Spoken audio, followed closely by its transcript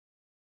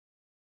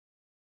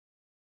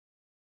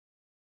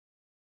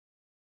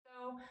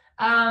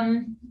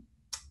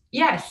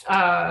Yes,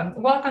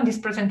 welcome. This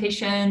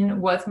presentation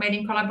was made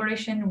in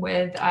collaboration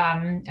with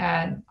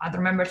other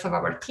members of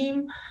our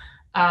team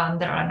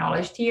that are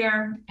acknowledged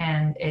here,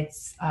 and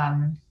it's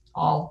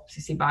all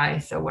CC BY.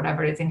 So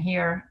whatever is in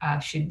here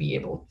should be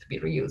able to be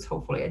reused.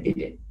 Hopefully, I did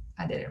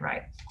it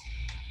right.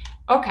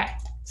 Okay,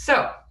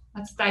 so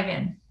let's dive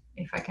in.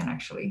 If I can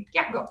actually,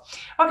 go.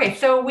 Okay,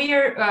 so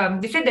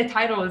they said the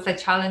title is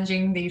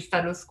challenging the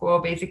status quo,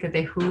 basically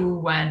the who,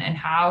 when, and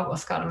how of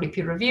scholarly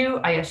peer review.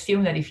 I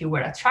assume that if you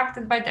were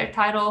attracted by their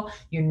title,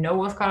 you know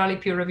what scholarly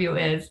peer review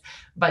is,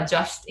 but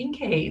just in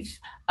case,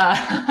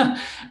 the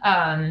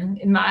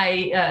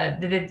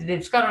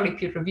scholarly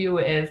peer review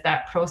is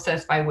that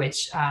process by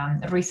which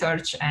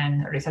research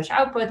and research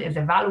output is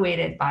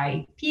evaluated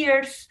by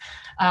peers.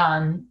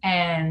 And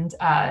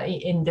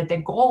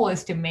the goal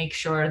is to make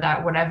sure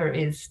that whatever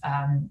is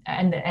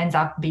and ends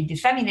up being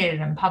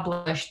disseminated and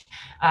published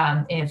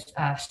is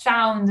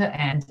sound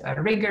and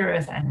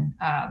rigorous and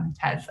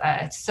has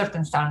a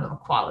certain standard of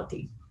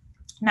quality.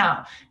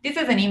 Now, this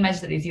is an image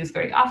that is used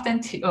very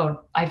often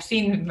I've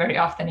seen very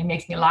often. It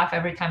makes me laugh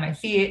every time I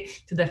see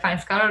it to define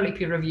scholarly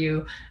peer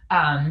review.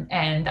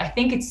 And I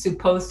think it's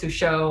supposed to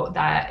show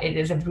that it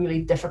is a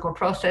really difficult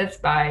process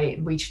by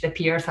which the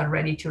peers are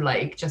ready to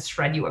just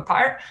shred you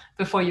apart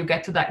before you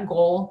get to that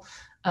goal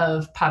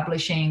of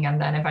publishing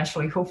and then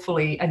eventually,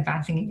 hopefully,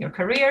 advancing in your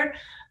career.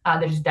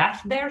 There's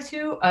death there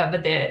too,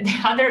 but the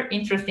other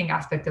interesting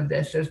aspect of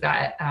this is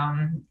that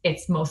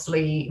it's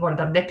mostly what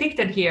are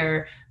depicted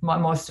here,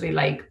 mostly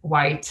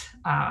white,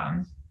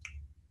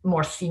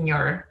 more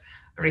senior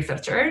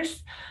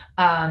researchers,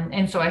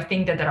 and so I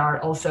think that there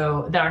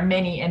are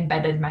many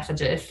embedded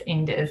messages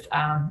in this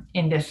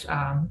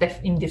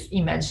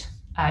image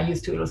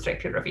used to illustrate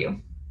peer review.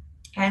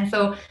 And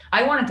so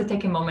I wanted to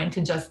take a moment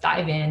to just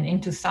dive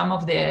into some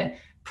of the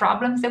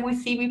problems that we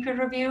see with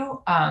peer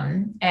review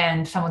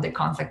and some of the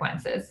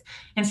consequences.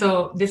 And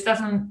so this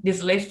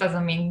list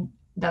doesn't mean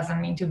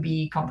to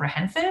be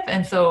comprehensive.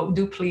 And so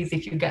do please,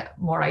 if you get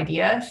more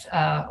ideas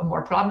or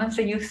more problems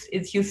that you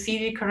see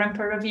the current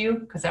peer review,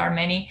 because there are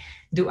many,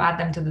 do add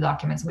them to the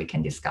documents. We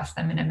can discuss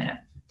them in a minute.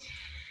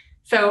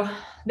 So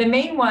the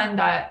main one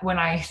that when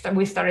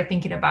we started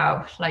thinking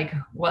about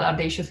what are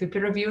the issues with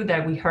peer review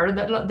that we heard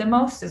the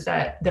most is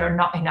that there are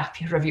not enough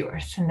peer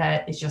reviewers, and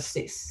that it's just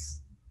this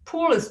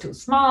pool is too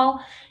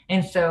small,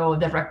 and so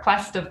the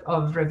request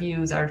of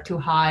reviews are too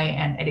high,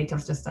 and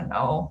editors just don't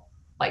know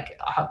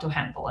how to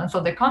handle. And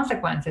so the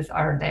consequences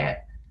are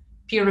that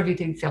peer review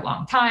takes a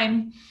long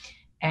time,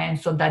 and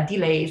so that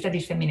delays the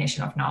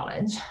dissemination of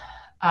knowledge.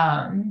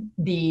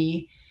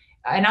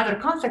 Another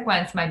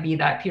consequence might be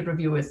that peer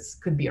review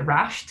could be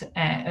rushed,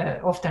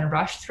 often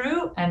rushed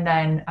through, and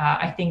then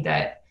I think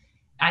that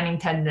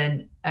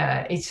unintended,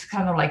 it's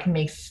kind of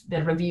makes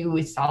the review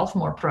itself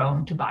more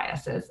prone to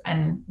biases.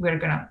 And we're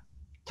going to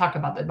talk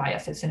about the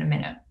biases in a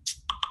minute.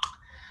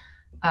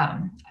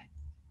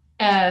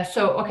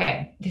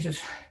 Okay,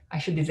 I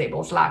should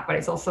disable Slack, but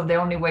it's also the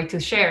only way to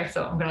share,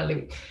 so I'm going to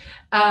leave it.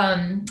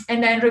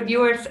 And then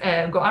reviewers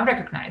go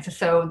unrecognized.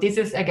 So this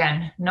is,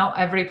 again, not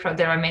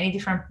there are many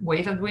different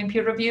ways of doing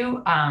peer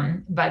review,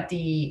 but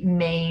the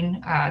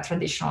main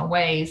traditional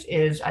ways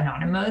is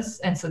anonymous.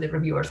 And so the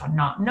reviewers are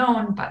not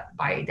known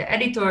by the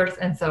editors.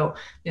 And so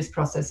this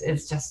process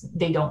is just,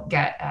 they don't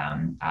get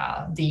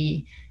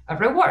the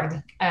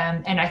reward.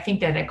 And I think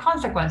that the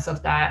consequence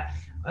of that,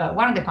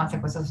 one of the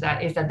consequences of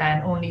that is that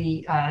then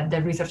only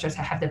the researchers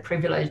have the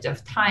privilege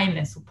of time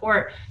and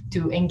support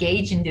to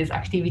engage in these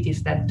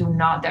activities that do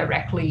not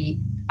directly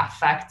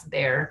affect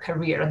their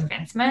career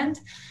advancement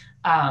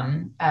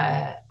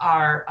are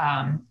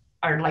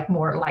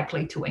more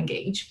likely to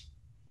engage.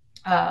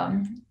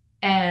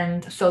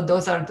 And so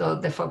those are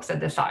the folks that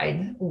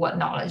decide what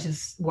knowledge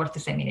is worth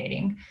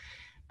disseminating.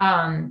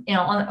 On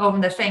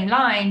the same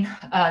line,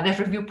 the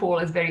review pool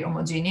is very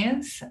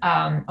homogeneous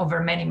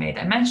over many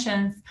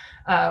dimensions,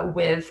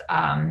 with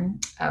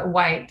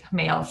white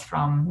males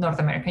from North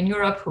America and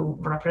Europe who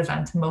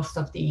represent most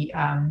of the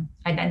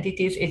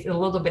identities. It's a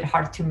little bit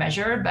hard to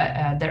measure,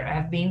 but there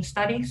have been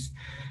studies.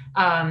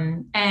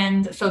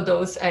 And so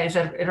those is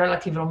a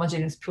relatively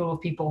homogeneous pool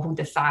of people who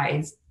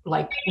decides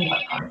what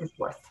content is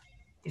worth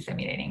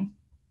disseminating.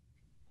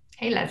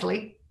 Hey,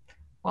 Leslie,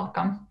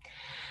 welcome.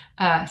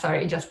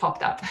 Sorry, it just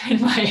popped up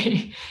in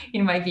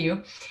my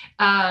view.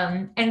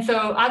 And so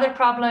other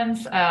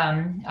problems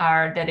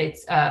are that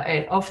it's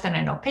often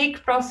an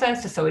opaque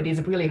process, so it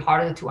is really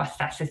hard to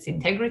assess its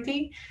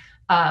integrity.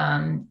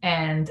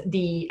 And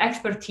the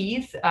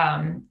expertise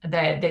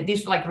that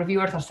these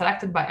reviewers are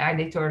selected by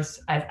editors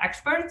as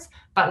experts,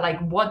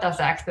 but what does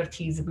the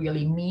expertise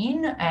really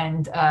mean?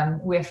 And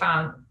we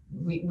found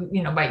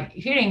by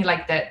hearing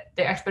that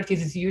the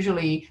expertise is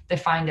usually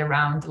defined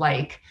around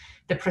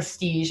the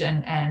prestige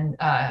and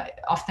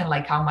often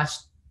how much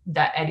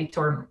that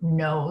editor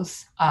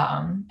knows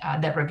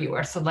the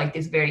reviewer. So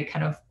this very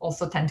kind of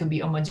also tend to be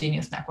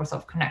homogeneous networks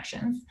of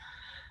connections.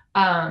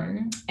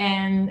 And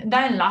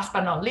then last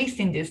but not least,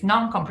 in this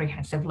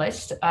non-comprehensive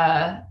list,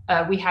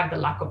 we have the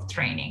lack of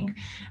training.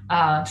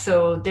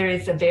 So there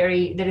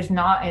is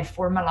not a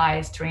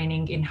formalized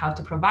training in how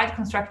to provide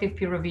constructive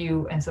peer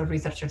review. And so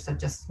researchers are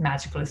just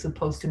magically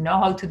supposed to know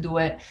how to do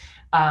it.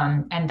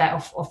 And that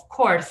of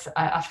course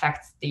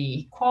affects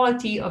the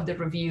quality of the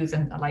reviews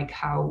and like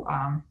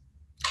how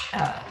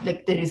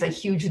like there is a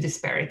huge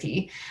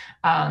disparity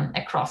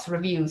across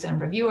reviews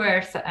and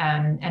reviewers,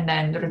 and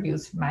then the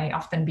reviews may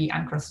often be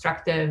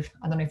unconstructive.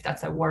 I don't know if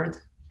that's a word.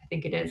 I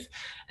think it is,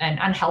 and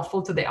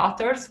unhelpful to the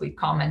authors with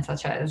comments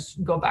such as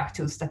 "go back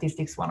to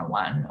statistics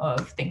 101"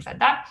 of things like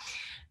that.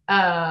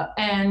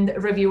 And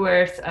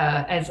reviewers,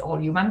 as all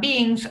human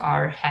beings,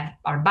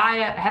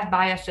 have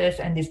biases,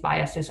 and these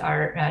biases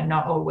are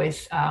not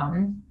always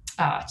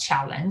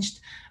challenged.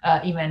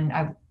 Even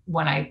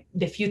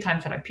the few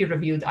times that I peer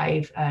reviewed,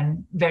 I've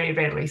very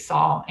rarely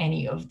saw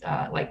any of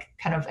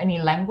any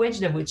language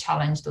that would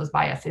challenge those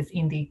biases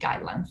in the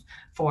guidelines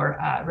for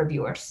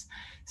reviewers.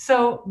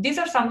 So these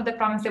are some of the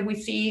problems that we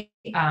see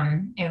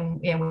and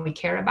we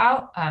care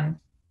about.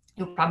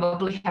 You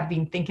probably have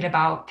been thinking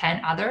about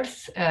 10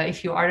 others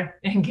if you are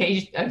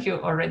engaged, if you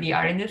already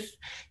are in this.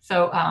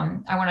 So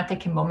I want to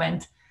take a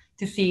moment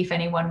to see if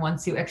anyone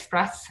wants to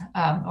express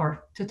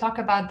or to talk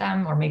about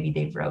them, or maybe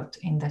they wrote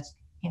in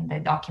the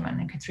document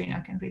and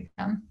Katrina can read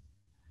them.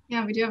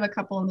 Yeah, we do have a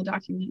couple in the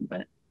document,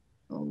 but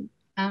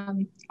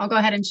I'll go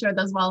ahead and share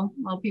those while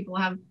people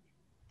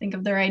think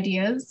of their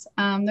ideas.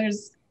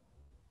 There's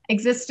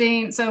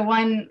existing, so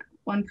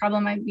one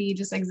problem might be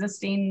just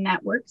existing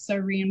networks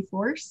are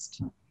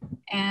reinforced.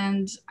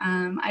 And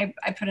I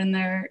put in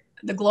there,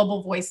 the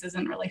global voice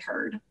isn't really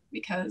heard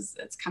because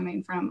it's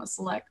coming from a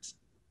select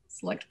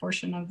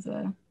portion of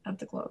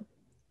the globe.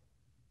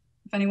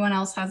 If anyone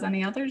else has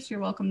any others,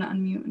 you're welcome to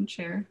unmute and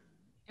share.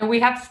 And we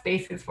have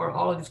spaces for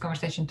all of this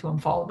conversation to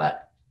unfold,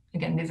 but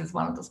again, this is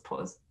one of those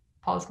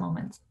pause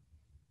moments.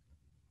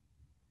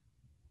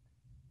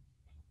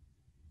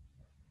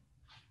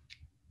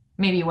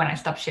 Maybe when I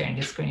stop sharing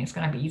the screen, it's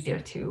going to be easier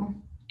to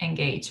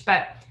engage.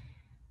 But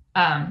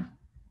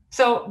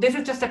so this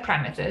is just a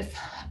premises.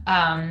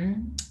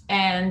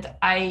 And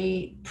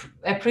a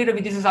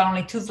pre-review, this is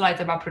only 2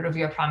 slides about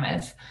pre-review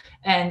promise.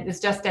 And it's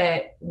just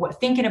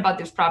thinking about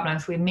these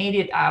problems, we made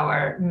it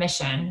our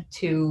mission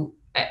to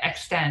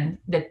extend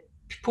the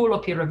pool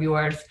of peer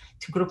reviewers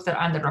to groups that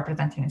are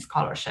underrepresented in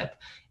scholarship.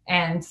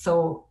 And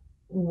so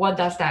what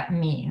does that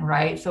mean,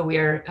 right? So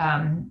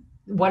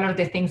what are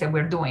the things that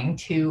we're doing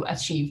to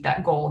achieve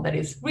that goal that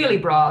is really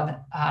broad?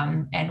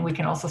 And we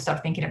can also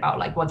start thinking about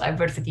like what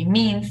diversity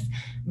means.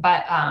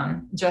 But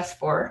just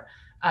for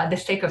the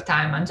sake of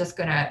time, I'm just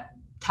gonna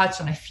touch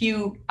on a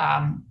few,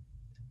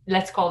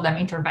 let's call them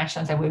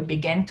interventions that we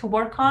begin to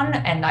work on.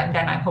 And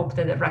then I hope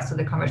that the rest of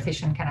the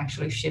conversation can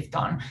actually shift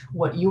on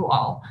what you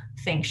all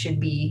think should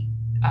be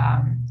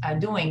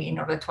doing in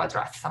order to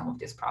address some of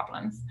these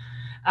problems.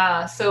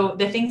 So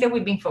the things that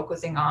we've been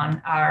focusing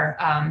on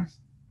are,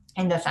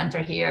 in the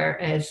center here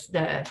is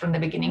from the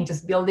beginning,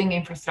 just building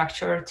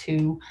infrastructure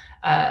to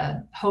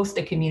host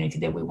the community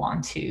that we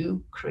want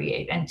to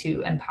create and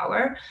to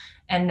empower.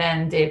 And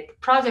then the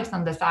projects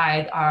on the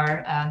side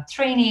are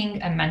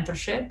training and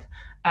mentorship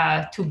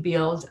to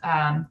build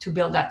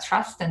that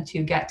trust and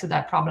to get to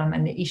that problem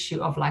and the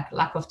issue of like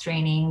lack of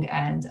training,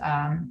 and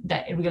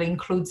that it really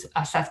includes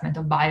assessment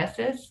of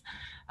biases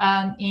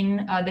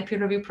in the peer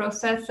review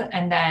process,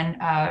 and then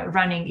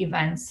running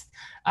events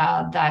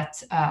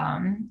that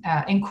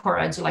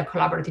encourage like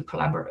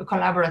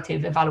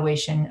collaborative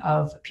evaluation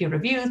of peer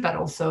reviews, but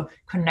also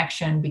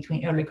connection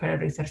between early career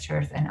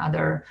researchers and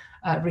other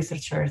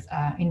researchers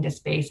in the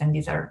space. And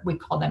we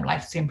call them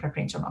live stream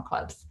preprint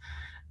clubs.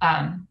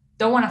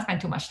 Don't want to spend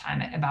too much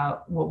time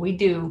about what we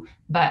do,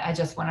 but I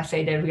just want to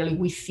say that really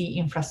we see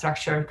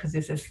infrastructure, because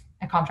this is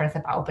a conference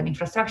about open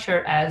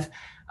infrastructure, as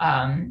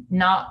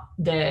not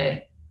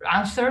the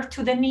answer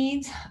to the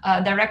needs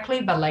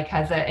directly, but like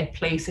as a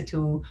place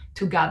to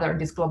gather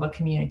these global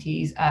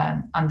communities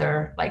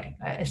under like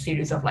a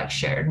series of like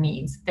shared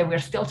needs that we're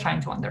still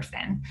trying to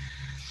understand.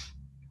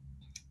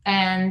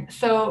 And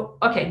so,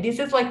 okay, this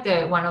is like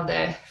one of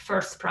the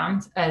first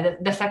prompts.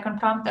 The second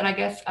prompt that I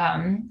guess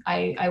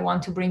I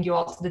want to bring you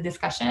all to the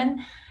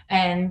discussion.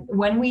 And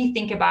when we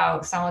think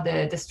about some of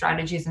the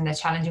strategies and the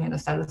challenging of the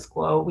status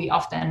quo, we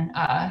often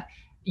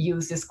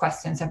use these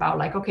questions about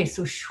like, okay,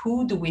 so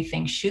who do we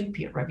think should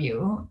peer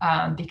review?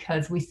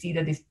 Because we see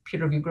that this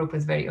peer review group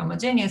is very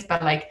homogeneous,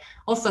 but like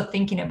also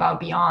thinking about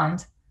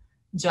beyond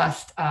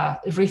just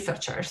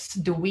researchers.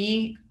 Do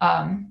we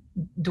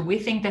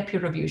think that peer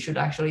review should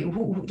actually,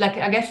 like,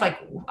 I guess, like,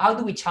 how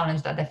do we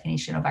challenge that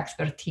definition of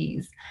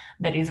expertise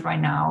that is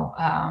right now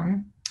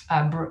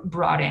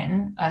brought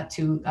in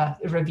to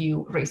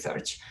review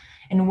research?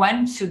 And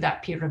when should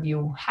that peer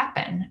review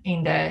happen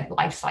in the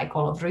life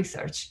cycle of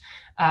research?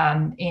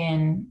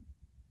 In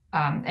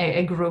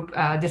a group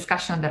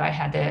discussion that I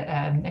had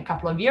a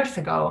couple of years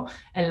ago,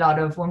 a lot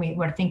of when we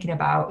were thinking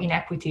about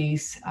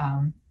inequities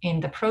in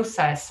the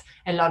process,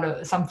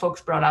 some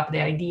folks brought up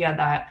the idea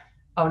that,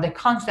 or the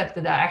concept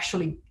that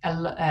actually,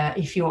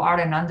 if you are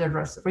an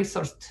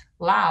under-resourced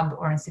lab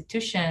or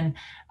institution,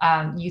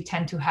 you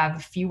tend to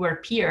have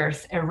fewer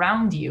peers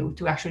around you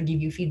to actually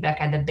give you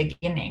feedback at the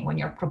beginning when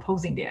you're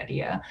proposing the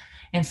idea.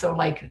 And so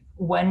like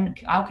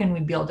how can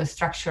we build a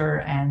structure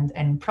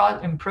and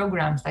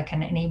programs that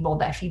can enable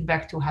that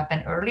feedback to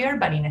happen earlier,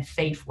 but in a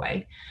safe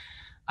way?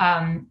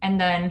 And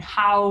then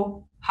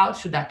how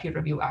should that peer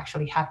review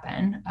actually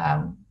happen?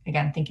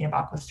 Again, thinking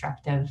about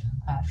constructive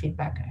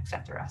feedback,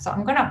 etc. So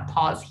I'm gonna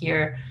pause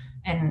here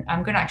and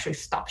I'm gonna actually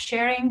stop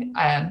sharing.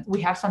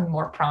 We have some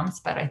more prompts,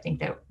 but I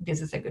think that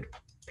this is a good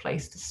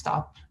place to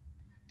stop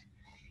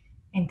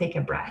and take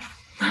a breath.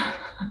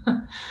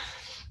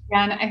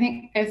 Yeah, and I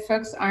think if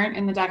folks aren't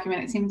in the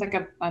document, it seems like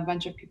a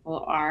bunch of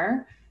people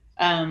are.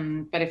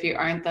 But if you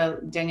aren't,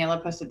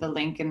 Daniela posted the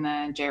link in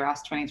the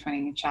JROST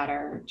 2020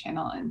 chatter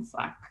channel in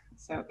Slack.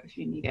 So if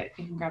you need it,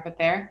 you can grab it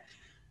there.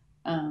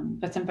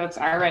 But some folks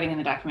are writing in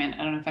the document.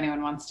 I don't know if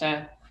anyone wants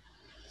to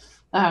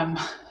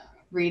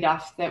read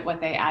off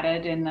what they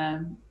added in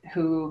the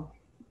who,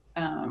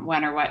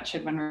 when or what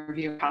should one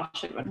review, how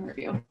should one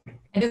review.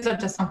 And these are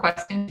just some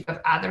questions. If you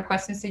have other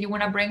questions that you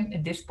want to bring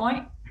at this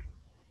point,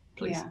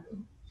 please. Yeah.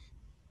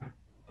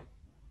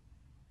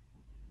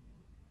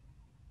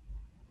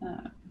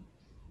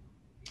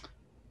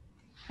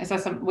 I saw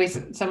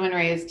someone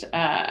raised,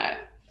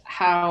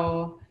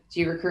 how do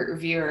you recruit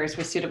reviewers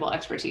with suitable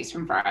expertise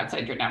from far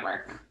outside your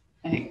network?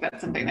 I think that's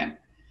something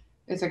that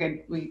is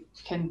we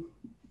can,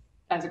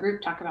 as a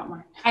group, talk about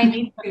more. I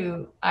need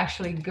to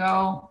actually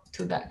go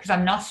to that because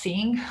I'm not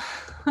seeing,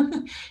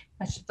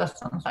 that's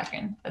just 1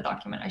 second, the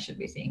document I should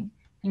be seeing.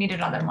 I need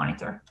another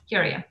monitor.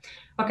 Here I am.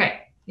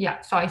 Okay,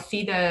 yeah, so I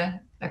see the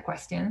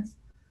questions.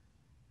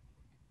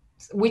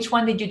 Which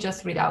one did you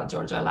just read out,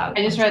 Georgia, aloud?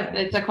 I just read,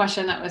 it's a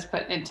question that was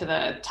put into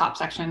the top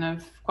section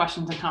of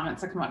questions and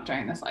comments that come up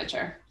during the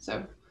slideshare.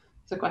 So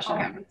it's a question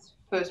that was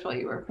posed while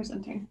you were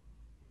presenting.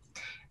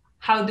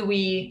 How do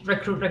we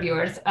recruit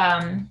reviewers?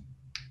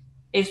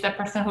 Is the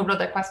person who wrote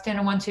the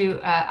question want to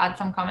add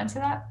some comments to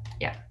that?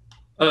 Yeah.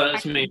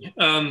 That's me.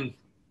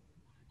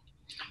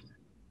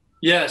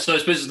 Yeah, so I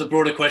suppose the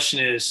broader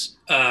question is,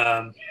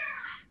 how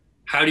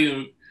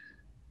do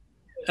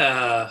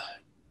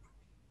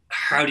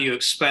you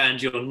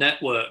expand your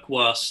network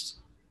whilst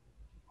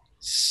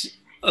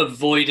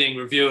avoiding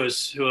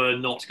reviewers who are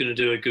not going to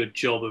do a good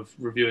job of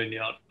reviewing the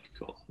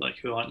article, like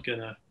who aren't going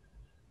to.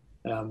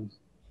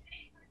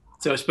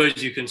 So I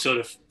suppose you can sort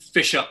of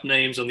fish up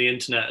names on the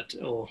internet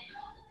or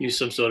use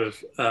some sort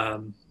of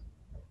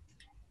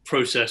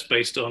process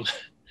based on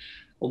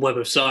Web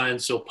of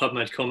Science or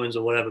PubMed Commons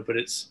or whatever, but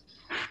it's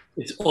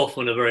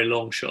often a very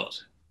long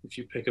shot if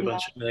you pick a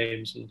bunch of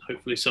names, and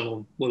hopefully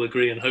someone will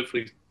agree, and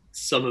hopefully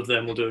some of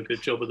them will do a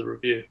good job of the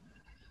review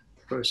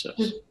process.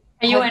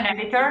 Are you an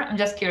editor? I'm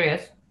just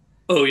curious.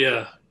 Oh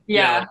yeah.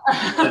 Yeah.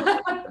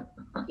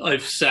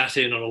 I've sat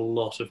in on a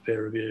lot of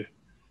peer review.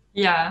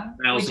 Yeah.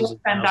 Thousands we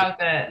just sent out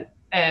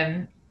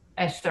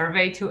a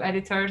survey to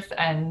editors,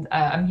 and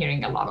I'm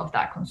hearing a lot of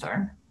that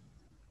concern.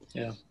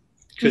 Yeah.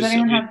 Does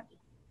anyone have?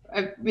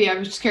 I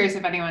was just curious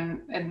if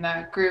anyone in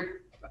the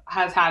group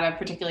has had a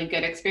particularly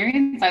good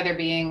experience, either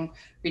being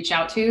reached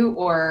out to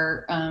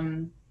or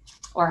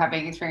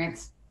having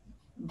experience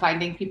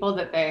finding people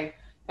that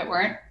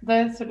weren't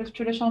the sort of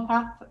traditional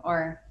path,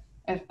 or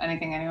if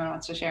anything anyone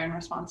wants to share in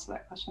response to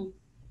that question.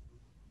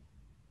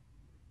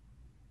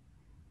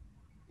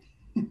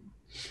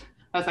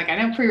 I was like, I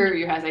know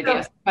PREreview has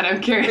ideas, but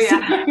I'm curious. Yeah.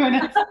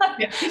 I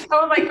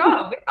was like,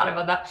 oh, we thought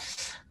about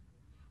that.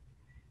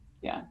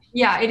 Yeah.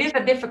 Yeah, it is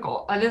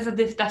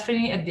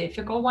definitely a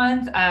difficult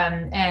one.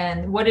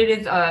 And what it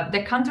is,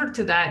 the counter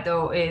to that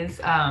though is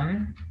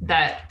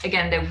that,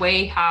 again, the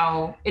way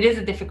how it is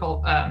a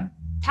difficult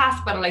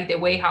task, but like the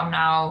way how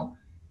now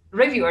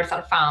reviewers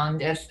are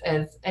found is,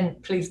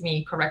 and please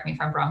correct me if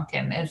I'm wrong,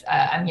 Tim, is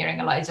I'm hearing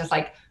a lot. It's just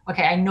like,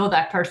 okay, I know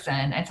that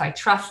person, and so I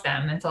trust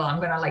them, and so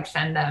I'm gonna like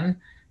send them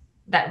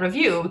that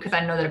review because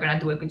I know they're gonna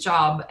do a good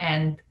job,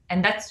 and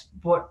that's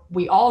what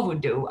we all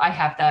would do. I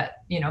have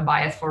that,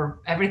 bias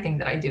for everything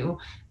that I do,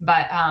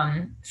 but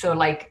so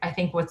like I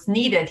think what's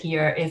needed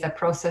here is a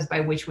process by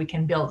which we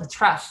can build a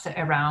trust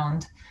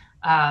around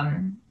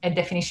a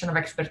definition of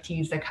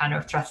expertise that kind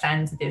of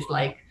transcends this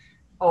like,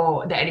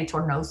 oh, the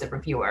editor knows the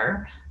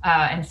reviewer,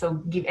 and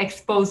so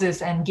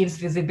exposes and gives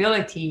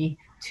visibility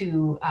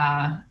to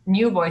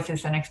new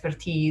voices and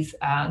expertise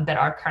that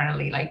are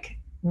currently like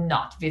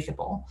not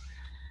visible.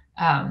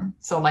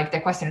 So like the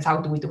question is, how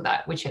do we do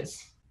that? Which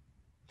is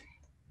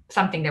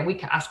something that we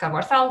can ask of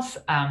ourselves.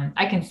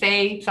 I can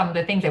say some of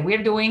the things that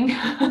we're doing,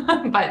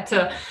 but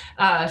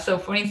so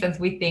for instance,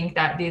 we think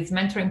that this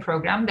mentoring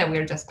program that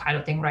we're just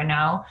piloting right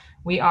now,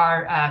 we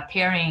are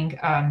pairing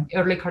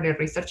early career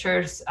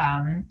researchers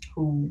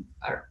who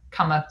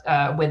come up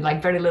with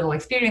like very little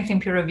experience in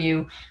peer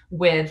review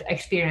with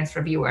experienced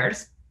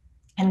reviewers.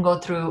 and go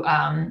through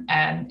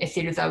a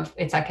series of,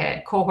 it's like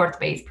a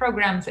cohort-based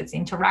programs, it's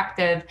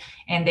interactive,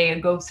 and they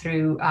go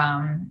through,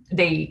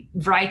 they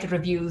write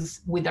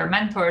reviews with their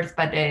mentors,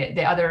 but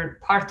the other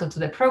part of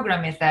the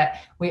program is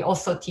that we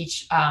also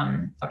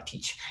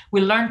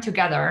we learn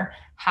together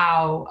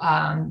how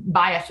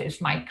biases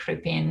might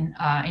creep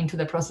into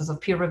the process of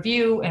peer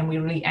review, and we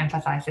really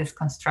emphasize this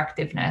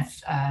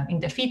constructiveness in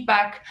the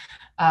feedback.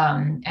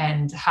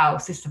 And how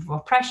systems of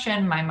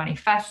oppression might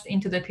manifest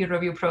into the peer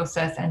review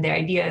process. And the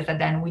idea is that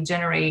then we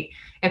generate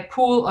a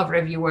pool of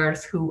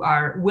reviewers who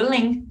are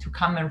willing to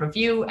come and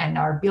review and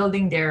are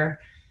building their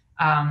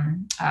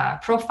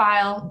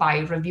profile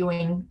by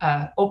reviewing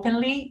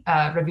openly,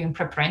 reviewing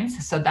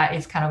preprints. So that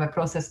is kind of a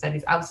process that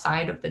is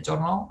outside of the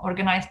journal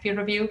organized peer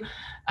review.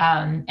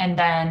 And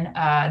then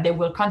they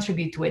will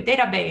contribute to a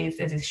database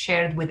that is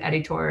shared with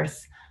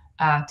editors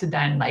to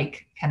then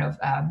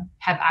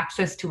have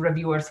access to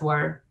reviewers who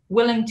are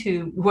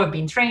who have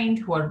been trained,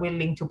 who are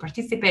willing to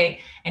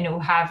participate, and who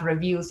have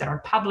reviews that are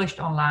published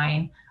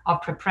online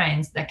of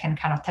preprints that can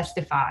kind of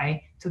testify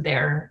to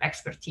their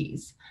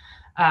expertise.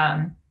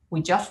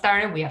 We just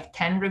started, we have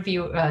 10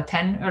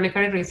 early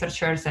career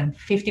researchers, and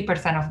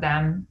 50% of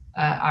them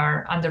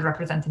are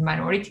underrepresented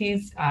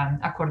minorities,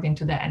 according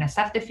to the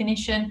NSF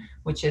definition,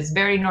 which is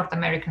very North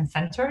American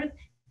centered,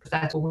 because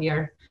that's what we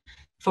are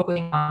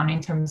focusing on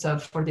in terms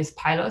of for this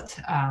pilot.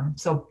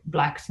 So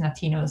Blacks,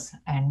 Latinos,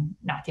 and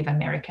Native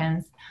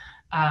Americans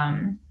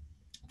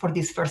for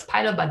this first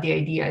pilot. But the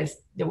idea is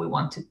that we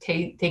want to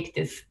take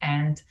this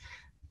and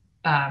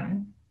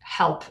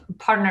help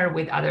partner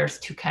with others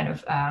to kind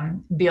of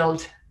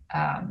build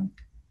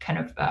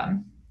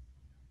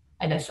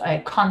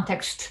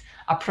context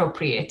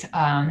appropriate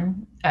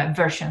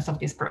versions of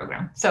this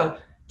program. So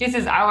this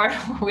is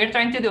we're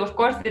trying to do, of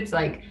course, it's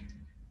like,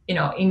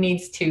 it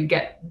needs to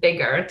get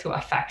bigger to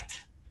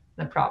affect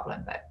the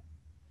problem. But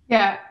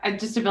yeah,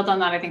 just to build on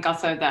that, I think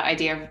also the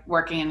idea of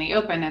working in the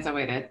open is a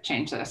way to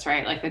change this,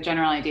 right? Like the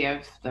general idea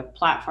of the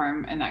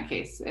platform in that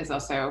case is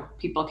also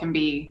people can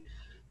be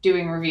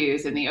doing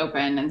reviews in the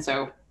open. And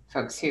so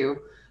folks who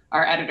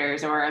are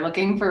editors or are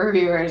looking for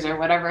reviewers or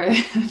whatever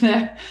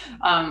the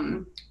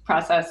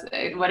process,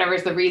 whatever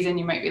is the reason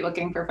you might be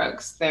looking for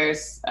folks,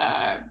 there's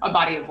a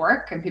body of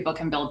work and people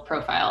can build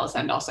profiles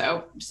and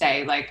also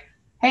say like,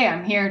 hey,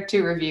 I'm here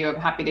to review, I'm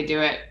happy to do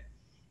it.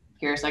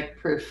 Here's like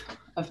proof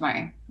of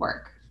my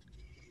work.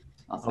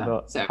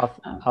 Also,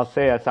 I'll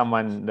say as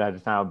someone that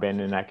has now been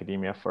in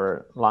academia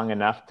for long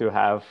enough to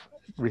have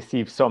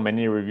received so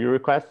many review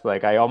requests,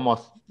 like I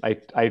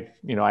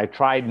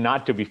tried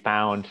not to be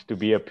found to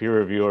be a peer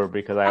reviewer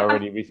because I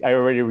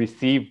already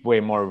received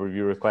way more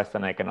review requests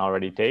than I can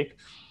already take.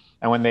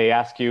 And when they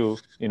ask you,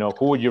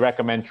 who would you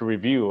recommend to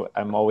review,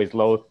 I'm always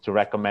loath to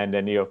recommend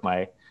any of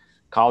my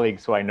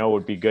colleagues who I know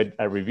would be good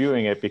at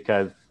reviewing it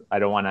because I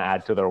don't want to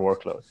add to their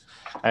workload.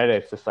 And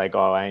it's just like,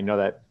 I know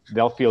that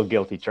they'll feel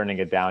guilty turning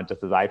it down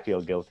just as I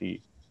feel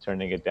guilty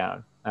turning it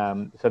down.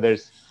 So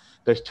there's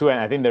two,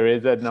 and I think there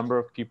is a number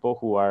of people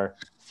who are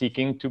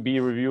seeking to be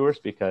reviewers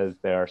because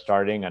they are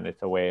starting, and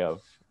it's a way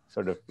of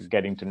sort of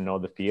getting to know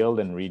the field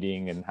and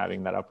reading and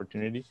having that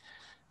opportunity.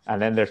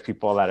 And then there's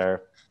people that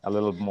are a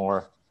little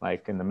more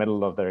like in the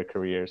middle of their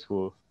careers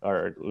who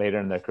are later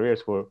in their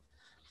careers for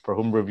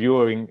whom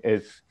reviewing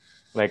is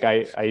like,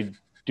 I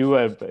do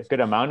a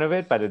good amount of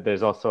it, but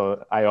there's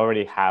also, I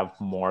already have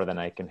more than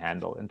I can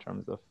handle in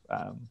terms of.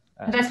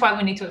 That's why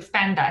we need to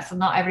expand that. So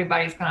not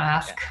everybody's going to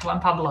ask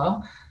Juan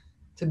Pablo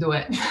to do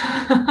it.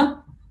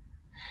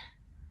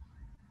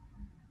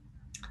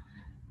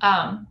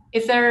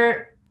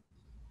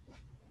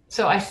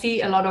 So I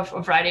see a lot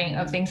of writing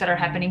of things that are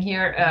happening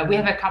here. We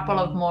have a couple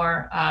of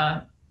more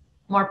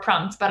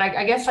prompts, but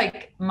I guess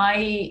like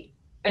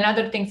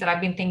another things that I've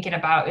been thinking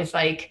about is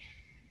like,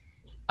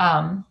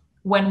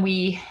 when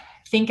we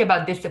think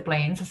about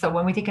disciplines, so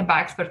when we think about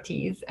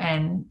expertise,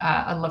 and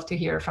I'd love to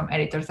hear from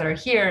editors that are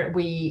here,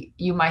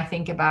 you might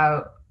think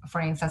about, for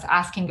instance,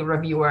 asking a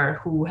reviewer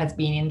who has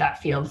been in that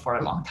field for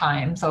a long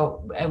time.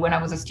 So when I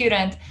was a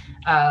student,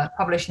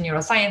 published a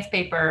neuroscience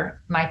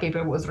paper, my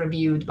paper was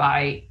reviewed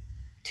by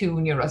 2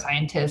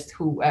 neuroscientists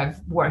who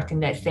have worked in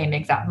the same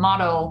exact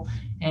model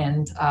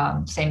and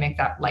same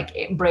exact like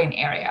brain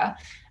area.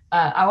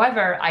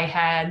 However,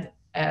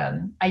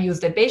 I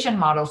used a Bayesian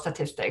model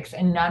statistics,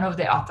 and none of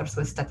the authors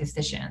were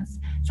statisticians.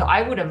 So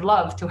I would have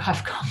loved to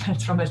have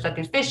comments from a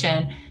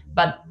statistician,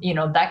 but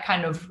that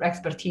kind of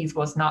expertise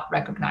was not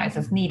recognized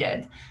as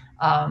needed.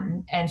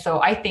 And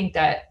so I think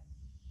that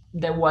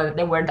there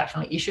were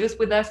definitely issues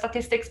with the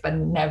statistics, but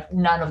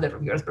none of the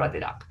reviewers brought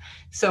it up.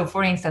 So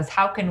for instance,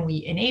 how can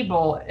we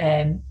enable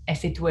a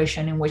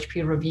situation in which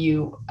peer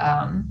review,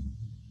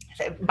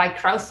 by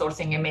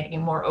crowdsourcing and making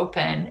it more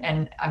open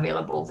and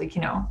available, like,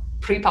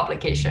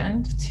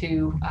 pre-publication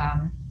to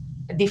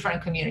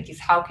different communities?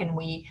 How can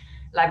we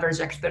leverage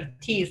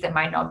expertise that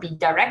might not be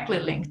directly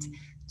linked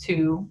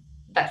to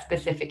that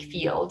specific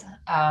field?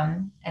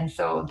 And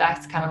so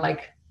that's kind of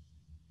like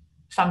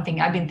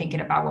something I've been thinking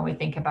about when we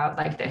think about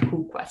like the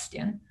who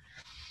question.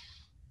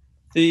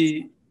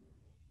 Can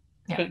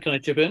I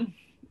chip in?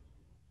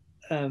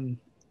 I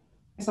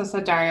saw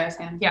Dario's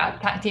hand. Yeah,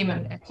 Tim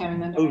and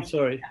then Oh,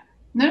 sorry.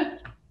 No.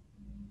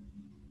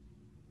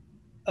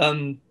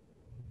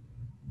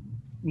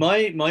 My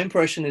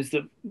impression is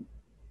that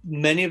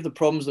many of the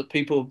problems that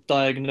people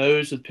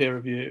diagnose with peer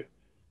review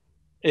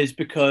is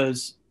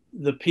because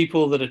the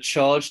people that are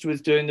charged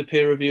with doing the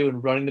peer review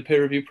and running the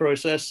peer review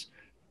process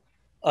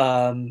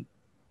are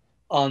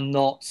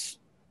not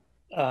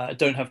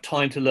don't have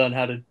time to learn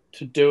how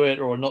to do it,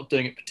 or are not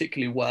doing it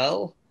particularly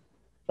well.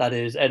 That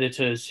is,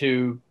 editors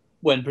who,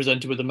 when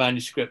presented with a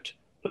manuscript,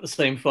 put the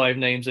same 5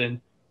 names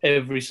in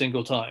every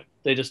single time.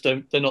 They just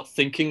don't, they're not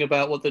thinking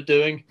about what they're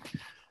doing.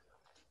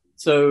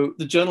 So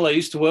the journal I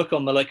used to work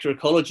on, Molecular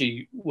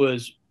Ecology,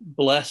 was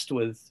blessed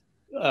with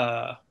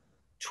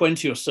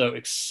 20 or so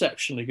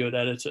exceptionally good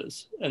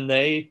editors, and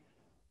they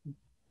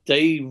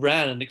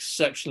ran an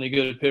exceptionally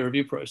good peer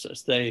review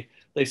process. They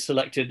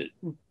selected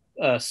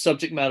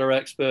subject matter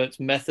experts,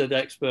 method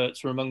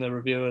experts were among their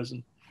reviewers,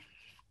 and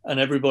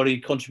everybody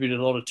contributed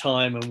a lot of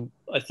time, and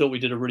I thought we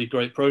did a really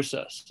great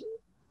process.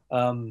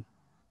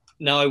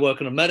 Now I work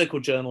on a medical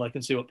journal, I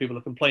can see what people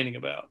are complaining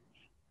about,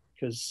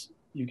 because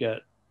you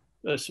get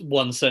a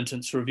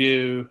 1-sentence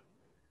review.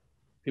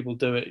 People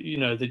do it,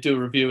 they do a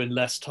review in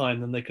less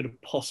time than they could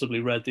have possibly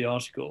read the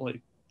article,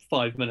 like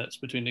 5 minutes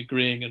between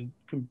agreeing and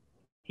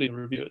completing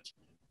a review. It's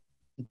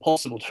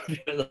impossible to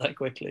review it that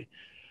quickly.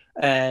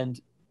 And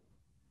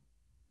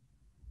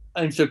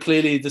so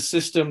clearly the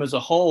system as a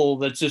whole,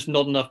 there's just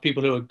not enough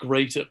people who are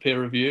great at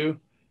peer review,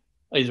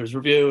 either as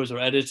reviewers or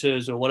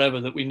editors or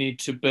whatever, that we need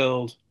to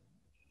build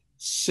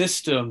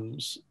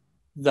systems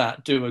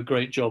that do a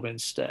great job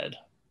instead.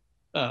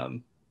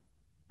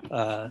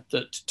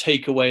 That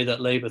take away that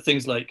labor,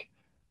 things like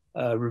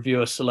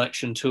reviewer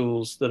selection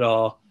tools that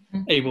are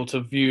able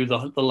to view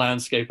the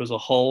landscape as a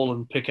whole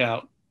and pick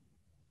out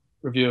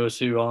reviewers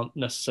who aren't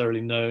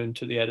necessarily known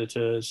to the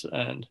editors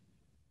and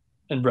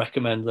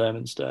recommend them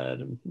instead,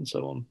 and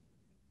so on.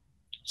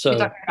 So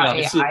yeah,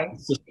 it's a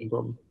system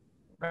problem.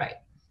 Right.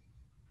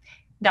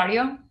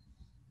 Dario?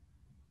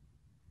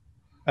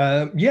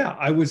 Yeah,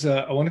 I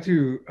wanted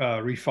to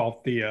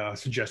refollow the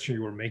suggestion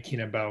you were making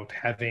about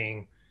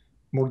having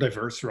more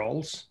diverse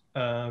roles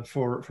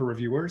for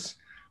reviewers.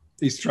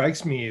 It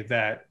strikes me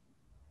that,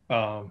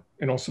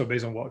 and also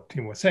based on what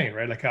Tim was saying,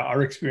 right? Like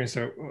our experience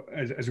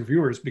as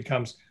reviewers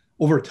becomes,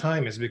 over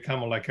time, has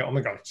become like, oh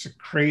my God, it's a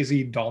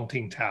crazy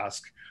daunting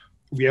task.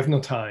 We have no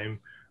time.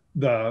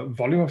 The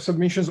volume of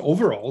submissions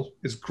overall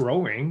is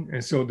growing.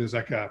 And so there's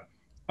like a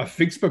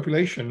fixed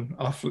population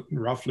of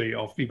roughly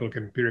of people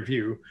can peer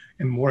review,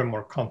 and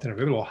more content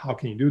available. How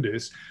can you do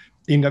this?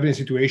 End up in a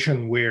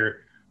situation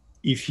where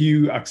if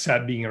you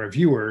accept being a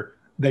reviewer,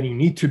 then you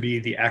need to be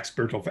the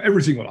expert of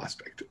every single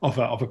aspect of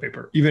a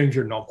paper, even if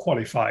you're not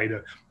qualified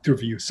to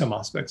review some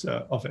aspects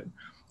of it.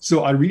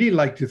 So I really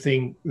like to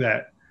think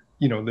that,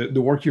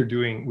 the work you're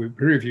doing with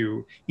peer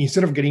review,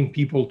 instead of getting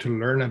people to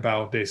learn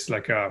about this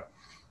like a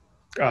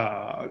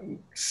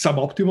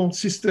suboptimal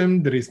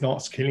system that is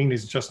not scaling,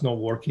 is just not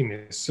working,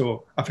 is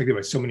so affected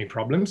by so many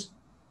problems,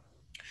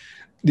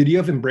 the idea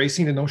of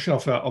embracing the notion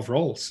of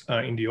roles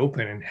in the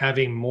open and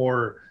having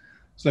more,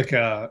 it's like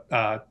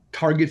a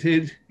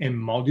targeted and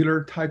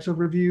modular types of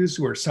reviews,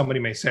 where somebody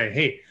may say,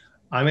 hey,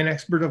 I'm an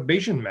expert of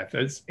Bayesian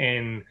methods,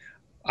 and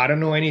I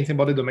don't know anything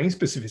about the domain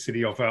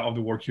specificity of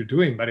the work you're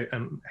doing, but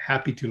I'm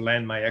happy to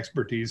lend my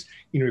expertise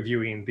in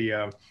reviewing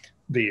the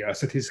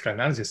statistical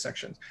analysis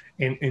sections,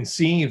 and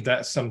seeing if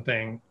that's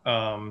something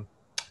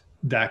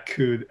that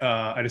could,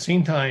 at the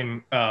same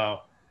time,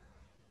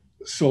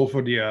 solve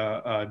for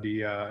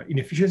the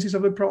inefficiencies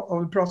of the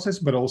process,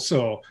 but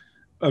also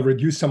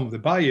reduce some of the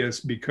bias,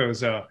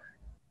 because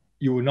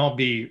you will not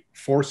be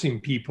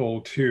forcing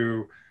people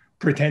to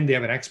pretend they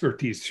have an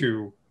expertise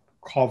to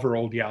cover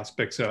all the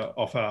aspects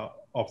of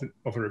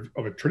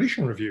a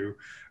traditional review,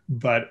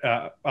 but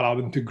allow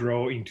them to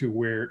grow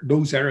into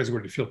those areas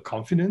where they feel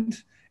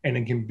confident, and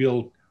then can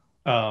build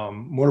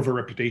more of a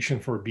reputation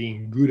for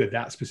being good at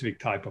that specific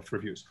type of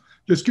reviews.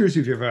 Just curious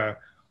if you've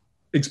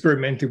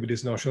experimented with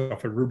this notion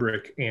of a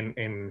rubric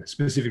in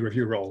specific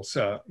review roles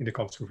in the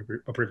context of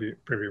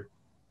preview.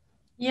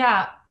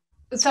 Yeah,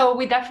 so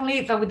we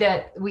definitely,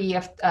 we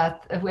have,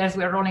 as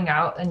we're rolling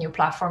out a new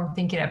platform,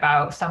 thinking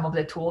about some of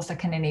the tools that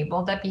can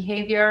enable that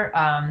behavior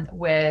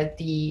with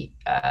the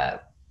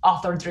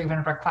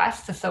author-driven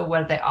requests. So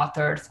where the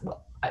authors,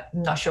 I'm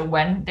not sure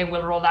when they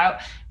will roll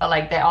out, but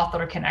like the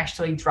author can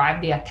actually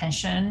drive the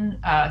attention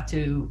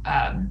to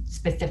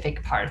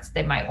specific parts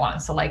they might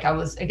want. So like I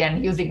was,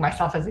 again, using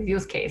myself as a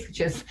use case, which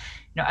is,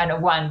 I know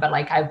one, but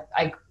like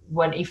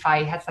if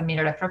I had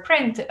submitted a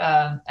preprint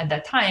at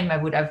that time, I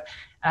would have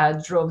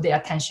drove the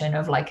attention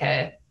of like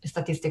a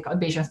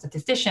Bayesian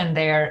statistician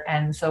there.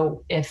 And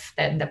so if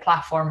then the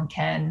platform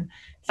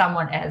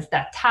someone has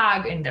that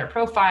tag in their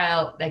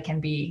profile, that can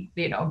be,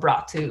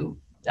 brought to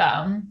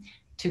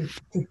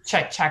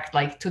check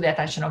like to the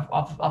attention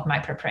of my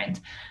preprint.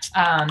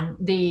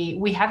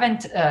 We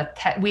haven't,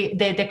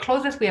 the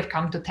closest we have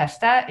come to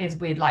test that is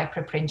with like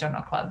preprint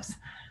journal clubs.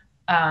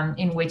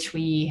 in which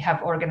we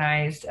have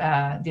organized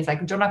these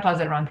like journal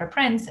clubs around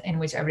preprints, in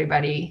which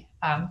everybody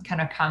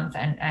kind of comes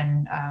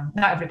and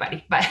not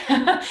everybody, but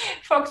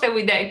folks that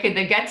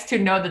gets to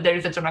know that there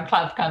is a journal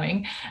club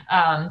coming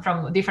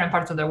from different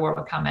parts of the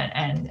world come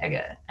and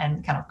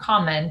kind of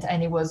comment.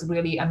 And it was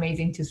really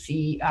amazing to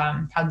see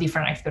how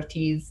different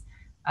expertise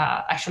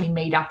actually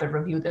made up a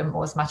review that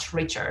was much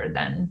richer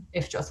than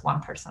if just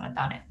one person had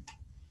done it.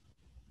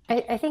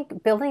 I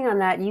think building on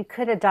that, you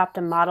could adopt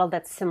a model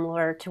that's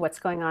similar to what's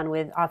going on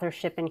with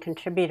authorship and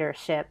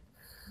contributorship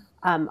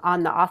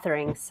on the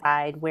authoring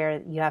side,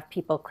 where you have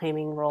people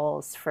claiming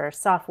roles for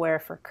software,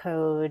 for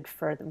code,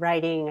 for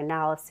writing,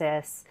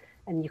 analysis,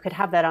 and you could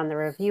have that on the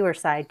reviewer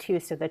side too,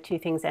 so the two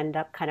things end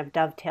up kind of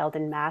dovetailed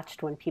and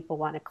matched when people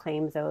want to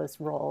claim those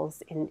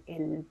roles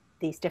in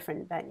these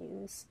different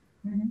venues.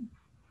 Mm-hmm.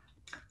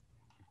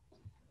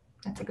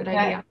 That's a good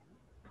idea.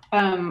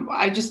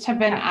 I just have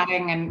been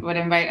adding and would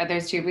invite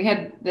others to. We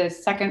had the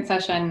second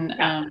session,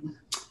 and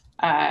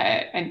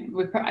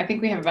I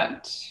think we have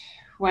about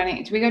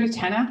 20. Do we go to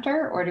 10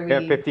 after, or do we? We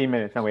have 15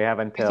 minutes, and we have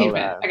until.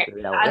 Okay.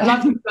 I'd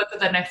love to go to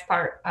the next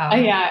part.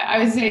 Yeah, I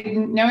was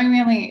saying, knowing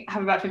we only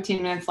have about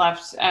 15 minutes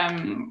left.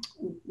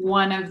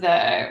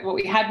 What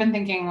we had been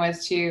thinking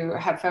was to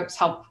have folks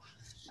help.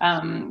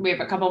 We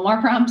have a couple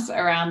more prompts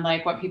around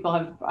like what people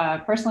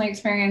have personally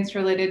experienced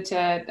related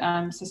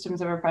to systems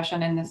of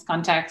oppression in this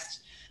context.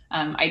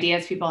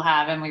 Ideas people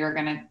have, and we were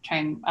going to try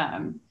and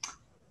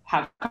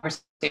have a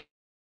conversation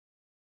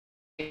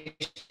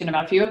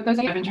about a few of those.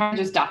 I've been trying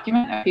to just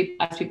document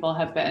as people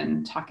have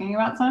been talking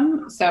about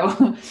some. So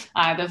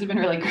those have been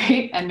really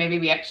great, and maybe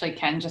we actually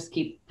can just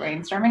keep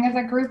brainstorming as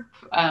a group.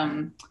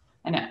 And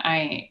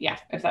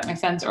if that makes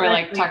sense, or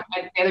like talk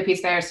about the other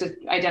piece there is to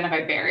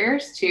identify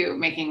barriers to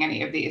making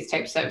any of these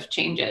types of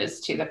changes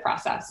to the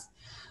process.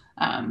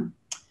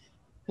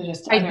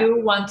 I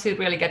do want to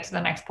really get to the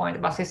next point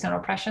about system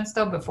oppressions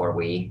though, before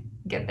we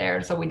get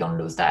there, so we don't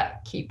lose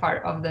that key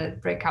part of the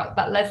breakout.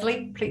 But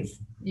Leslie, please,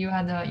 you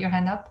had your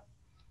hand up.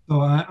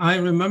 So I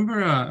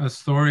remember a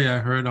story I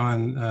heard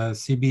on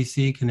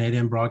CBC,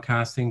 Canadian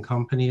Broadcasting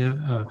Company,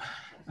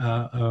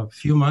 a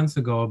few months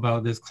ago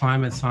about this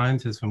climate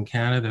scientist from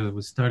Canada who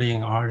was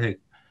studying Arctic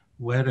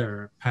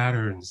weather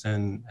patterns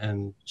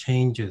and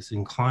changes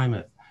in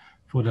climate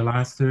for the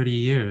last 30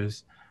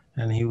 years.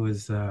 And he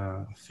was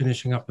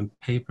finishing up a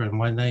paper, and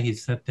one night he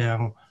sat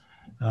down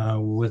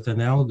with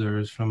an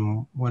elders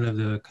from one of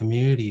the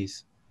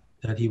communities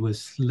that he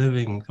was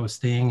living or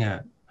staying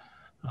at,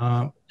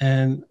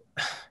 and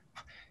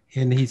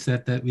he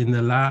said that in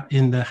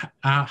the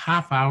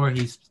half hour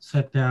he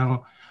sat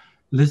down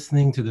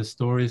listening to the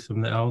stories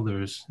from the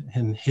elders,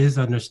 and his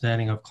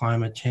understanding of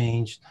climate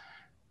change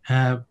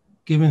have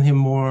given him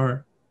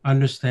more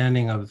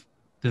understanding of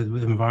the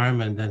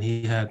environment than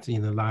he had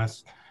in the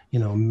last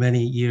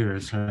many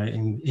years, right?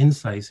 And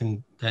insights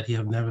that he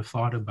have never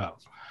thought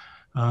about.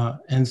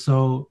 And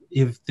so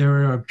if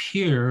there are a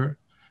peer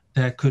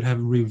that could have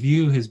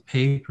reviewed his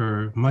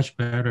paper much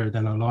better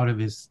than a lot of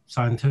his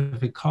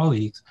scientific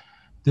colleagues,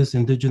 this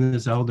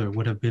indigenous elder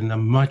would have been a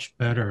much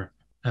better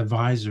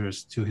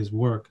advisors to his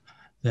work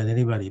than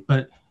anybody.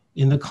 But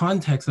in the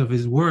context of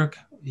his work,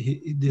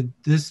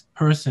 this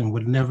person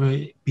would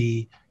never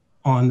be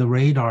on the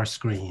radar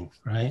screen,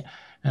 right?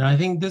 And I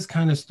think this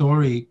kind of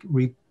story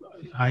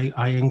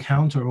I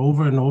encounter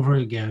over and over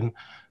again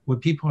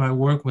with people I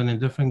work with in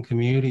different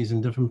communities in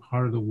different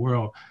parts of the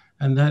world,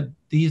 and that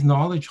these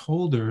knowledge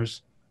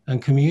holders and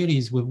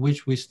communities with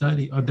which we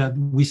study, or that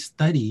we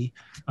study,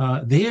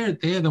 they're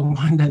the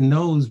one that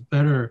knows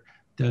better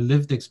their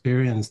lived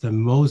experience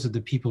than most of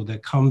the people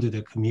that come to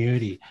the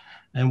community,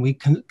 and we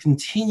can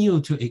continue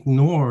to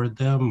ignore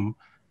them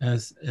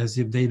as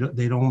if they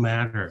don't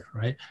matter,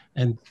 right?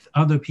 And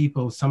other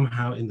people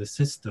somehow in the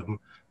system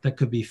that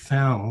could be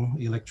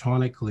found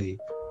electronically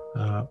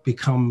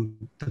become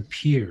the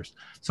peers.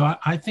 So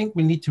I think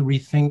we need to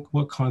rethink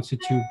what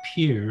constitutes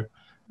peer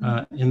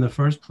in the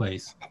first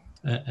place.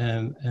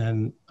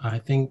 And I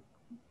think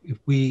if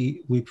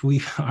we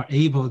are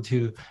able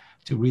to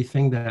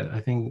rethink that, I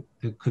think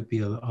there could be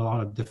a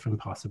lot of different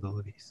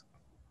possibilities.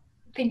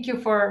 Thank you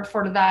for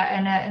that,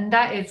 and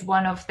that is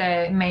one of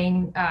the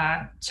main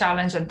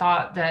challenge and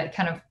thought that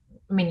kind of,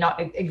 I mean,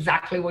 not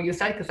exactly what you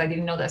said because I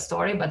didn't know that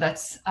story, but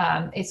that's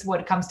it's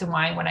what comes to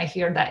mind when I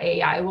hear that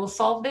AI will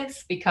solve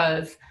this,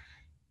 because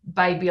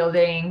by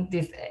building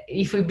this,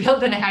 if we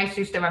build an AI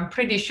system, I'm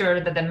pretty sure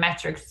that the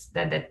metrics,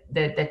 that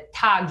the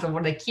tags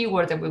or the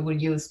keywords that we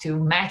would use to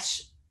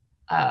match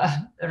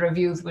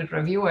reviews with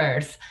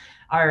reviewers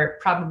are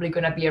probably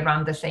going to be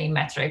around the same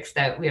metrics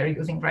that we are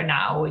using right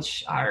now,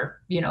 which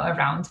are,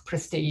 around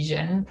prestige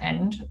and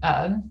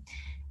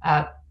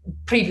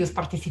previous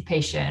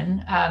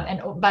participation.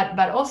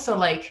 But also,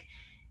 like,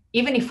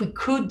 even if we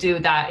could do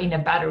that in a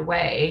better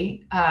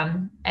way,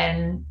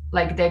 and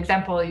like the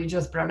example you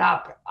just brought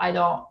up, I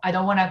don't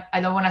want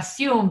to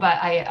assume,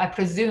 but I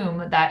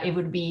presume that it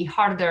would be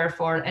harder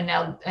for an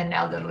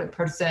elderly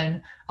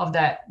person of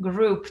that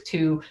group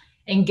to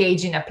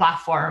engage in a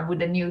platform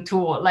with a new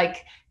tool.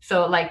 Like,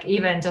 so like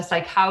even just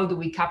like how do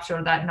we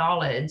capture that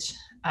knowledge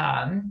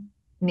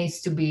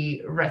needs to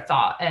be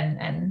rethought.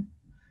 And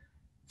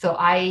so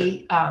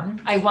I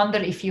wonder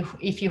if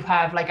you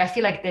have, like, I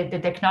feel like the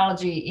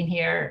technology in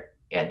here,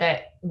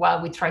 that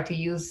while we try to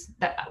use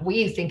that,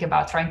 we think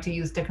about trying to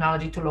use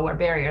technology to lower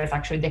barriers,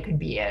 actually there could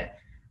be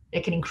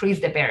they can increase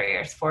the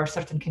barriers for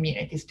certain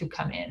communities to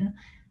come in.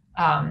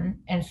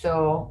 And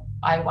so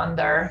I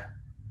wonder,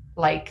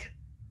 like,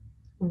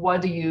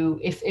 what do you,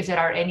 if there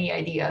are any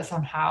ideas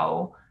on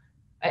how,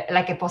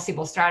 like a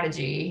possible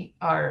strategy,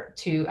 or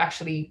to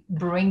actually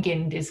bring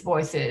in these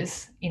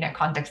voices in a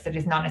context that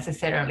is not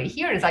necessarily,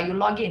 here is how you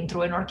log in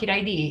through an ORCID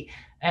ID,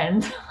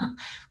 and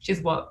which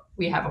is what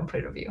we have on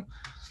PREreview.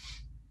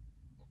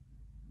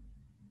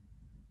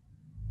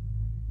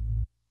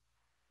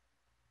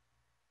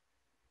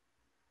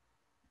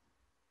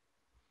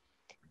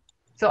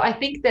 So I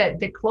think that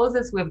the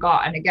closest we've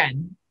got, and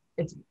again,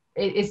 it's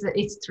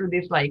through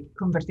these like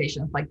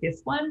conversations like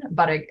this one,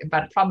 but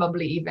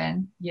probably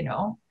even, you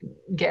know,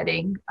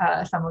 getting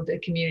some of the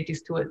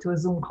communities to a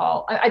Zoom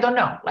call. I don't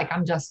know. Like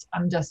I'm just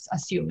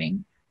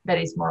assuming that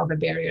it's more of a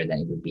barrier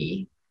than it would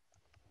be.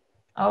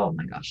 Oh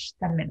my gosh,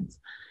 10 minutes.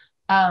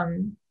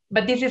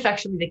 But this is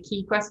actually the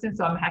key question,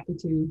 so I'm happy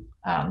to.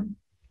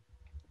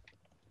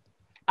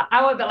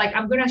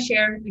 I'm gonna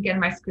share again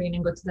my screen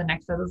and go to the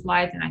next set of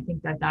slides, and I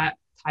think that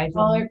ties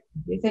in.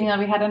 Daniela,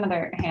 we had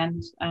another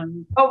hand.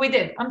 Oh, we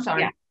did. I'm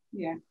sorry.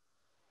 Yeah.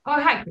 Oh,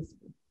 hi,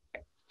 Christopher.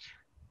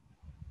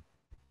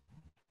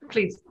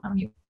 Please,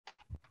 unmute.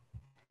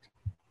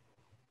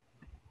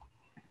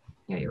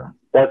 Here you are.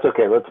 That's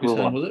okay. Let's move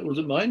on. Was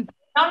it mine?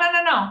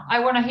 No. I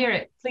want to hear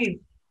it, please.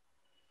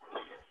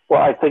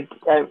 Well, I think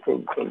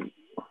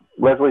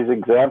Leslie's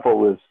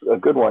example is a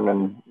good one,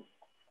 and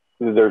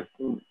there's.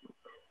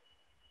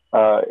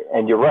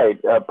 And you're right,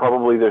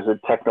 probably there's a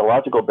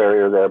technological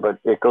barrier there, but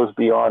it goes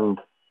beyond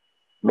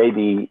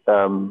maybe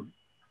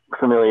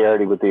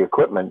familiarity with the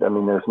equipment. I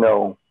mean, there's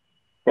no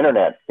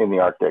internet in the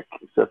Arctic.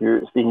 So if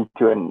you're speaking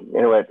to an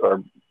Inuit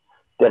or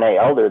Dene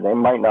elder, they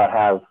might not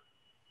have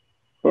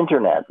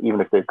internet. Even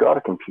if they've got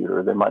a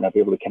computer, they might not be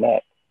able to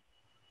connect.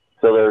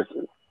 So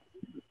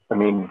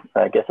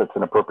I guess that's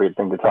an appropriate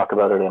thing to talk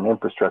about at an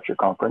infrastructure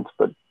conference,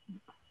 but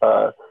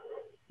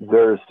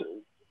there's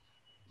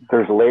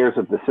layers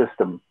of the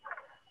system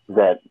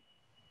that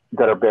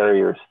are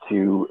barriers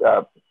to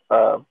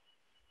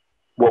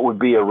what would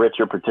be a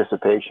richer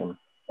participation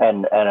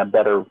and a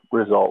better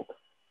result.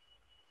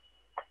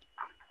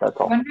 That's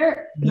all.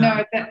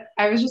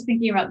 I was just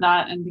thinking about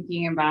that and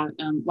thinking about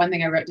one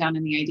thing I wrote down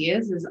in the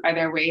ideas is, are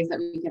there ways that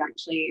we could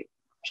actually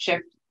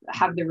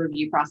have the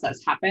review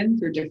process happen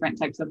through different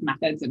types of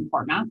methods and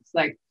formats?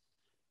 Like,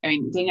 I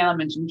mean, Daniela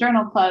mentioned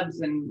journal clubs,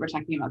 and we're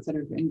talking about sort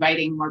of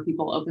inviting more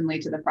people openly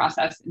to the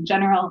process in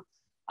general.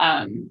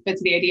 But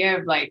to the idea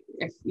of, like,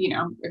 if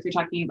you're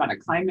talking about a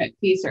climate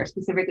piece or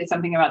specifically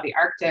something about the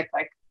Arctic,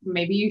 like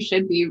maybe you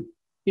should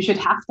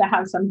have to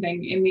have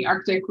something in the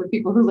Arctic with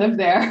people who live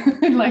there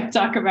and like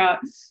talk about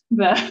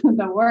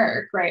the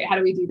work, right? How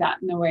do we do that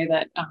in a way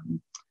that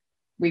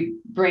we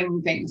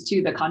bring things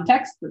to the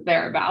context that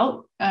they're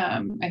about?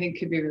 I think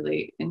could be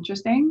really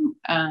interesting.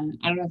 I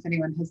don't know if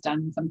anyone has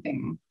done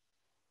something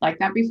like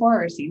that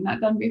before or seen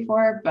that done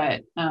before,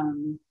 but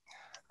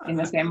in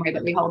the same way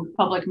that we hold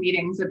public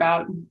meetings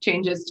about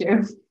changes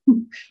to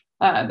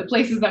the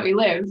places that we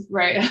live,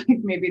 right?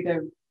 Maybe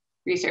the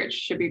research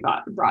should be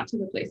brought to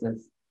the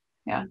places.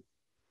 Yeah.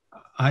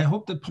 I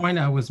hope the point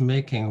I was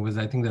making was,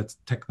 I think that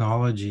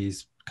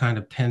technologies kind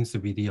of tends to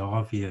be the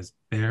obvious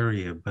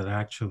barrier, but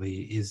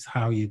actually is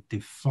how you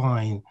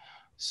define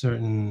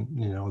certain,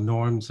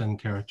 norms and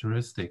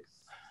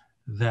characteristics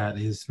that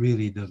is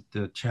really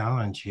the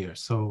challenge here.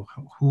 So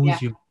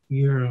who's your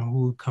peer,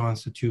 who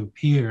constitute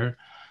peer,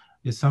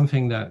 is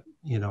something that,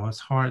 is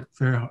hard,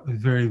 very,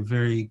 very,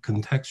 very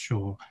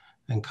contextual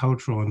and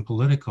cultural and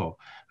political.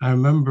 I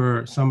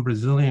remember some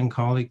Brazilian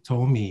colleague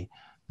told me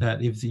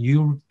that if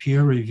you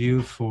peer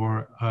review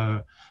for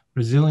a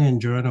Brazilian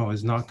journal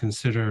is not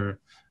considered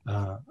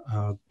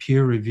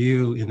peer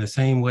review in the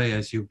same way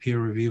as you peer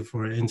review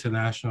for an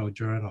international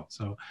journal.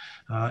 So,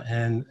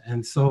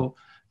 and so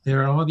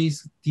there are all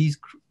these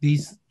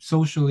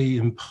socially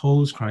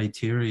imposed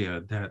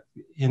criteria that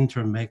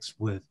intermix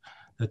with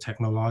the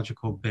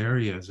technological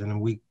barriers, and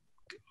we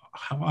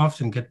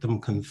often get them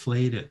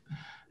conflated.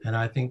 And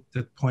I think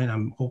the point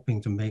I'm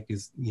hoping to make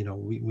is,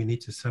 we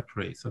need to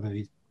separate some of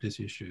these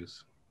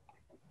issues.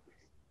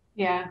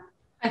 Yeah,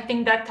 I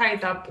think that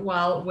ties up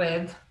well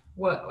with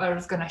what I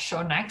was going to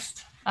show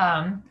next.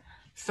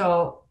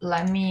 So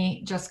let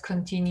me just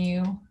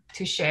continue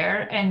to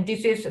share. And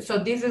this is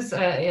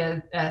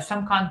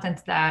some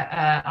content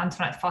that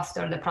Antoinette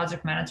Foster, the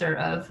project manager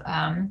of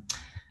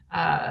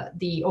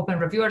the Open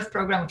Reviewers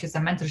program, which is a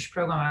mentorship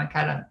program I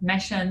kind of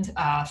mentioned,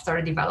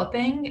 started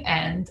developing.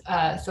 And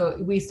so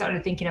we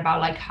started thinking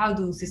about, like, how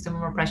do system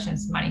of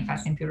oppressions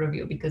manifest in peer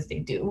review, because they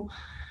do.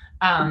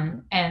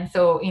 And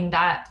so in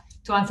that,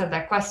 to answer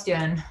that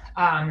question,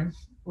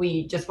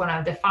 we just want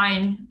to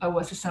define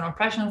what system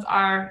oppressions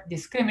are,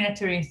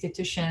 discriminatory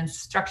institutions,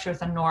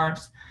 structures and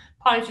norms,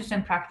 policies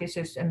and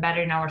practices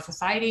embedded in our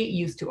society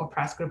used to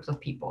oppress groups of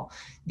people.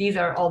 These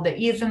are all the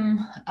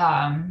isms,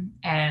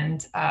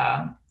 and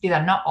these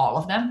are not all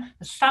of them,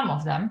 but some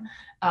of them.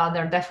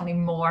 There are definitely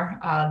more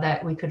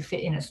that we could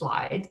fit in a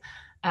slide.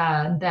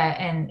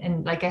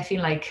 And like, I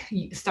feel like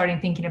starting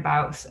thinking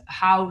about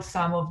how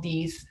some of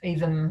these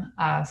ism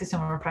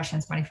system of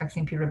oppressions manifest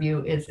in peer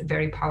review is a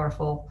very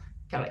powerful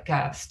like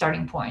a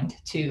starting point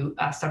to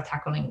start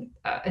tackling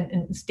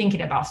and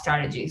thinking about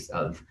strategies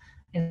of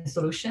and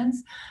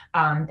solutions.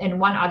 And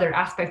one other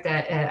aspect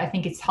that I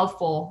think it's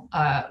helpful,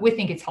 we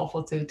think it's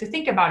helpful to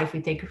think about if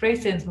we take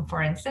racism,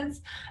 for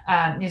instance,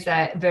 is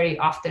that very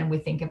often we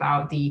think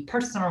about the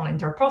personal,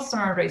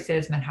 interpersonal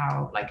racism and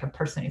how like a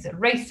person is a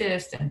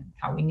racist and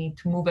how we need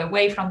to move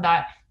away from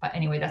that. But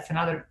anyway, that's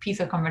another piece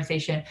of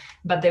conversation.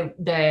 But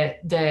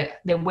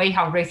the way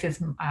how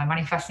racism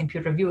manifests in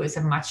peer review is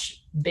a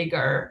much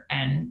bigger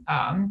and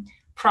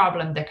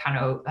problem that kind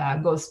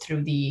of goes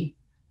through the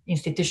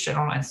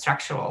institutional and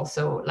structural.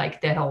 So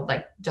like the whole,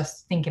 like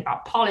just think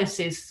about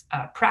policies,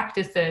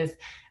 practices.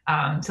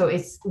 So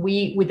it's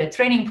with the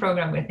training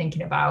program, we're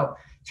thinking about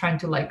trying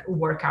to like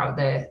work out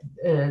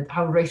the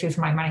how racism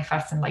might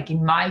manifest in like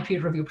in my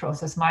peer review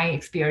process, my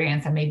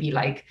experience, and maybe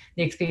like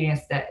the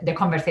experience that the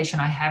conversation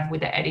I have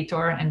with the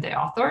editor and the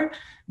author.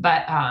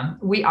 But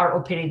we are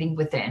operating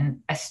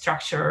within a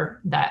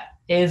structure that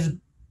is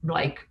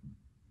like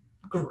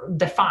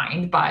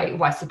defined by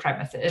white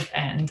supremacists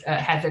and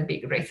has a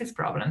big racist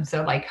problem.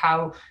 So like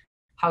how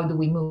do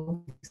we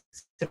move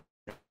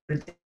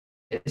through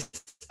this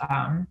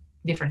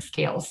different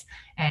scales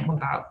and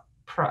move out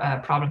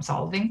problem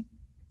solving?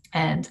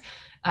 And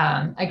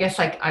I guess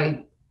like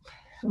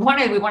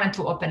we wanted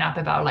to open up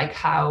about like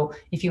how,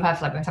 if you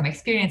have like some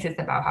experiences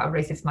about how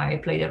racism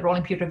might play a role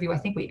in peer review. I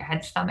think we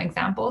had some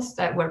examples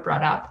that were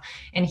brought up,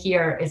 and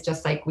here is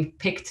just like we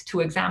picked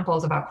 2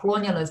 examples about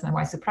colonialism and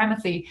white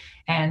supremacy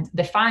and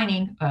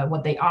defining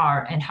what they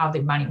are and how they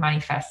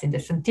manifest in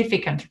the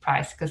scientific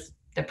enterprise, because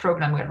the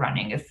program we're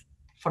running is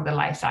for the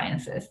life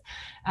sciences.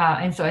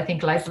 And so I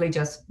think Leslie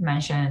just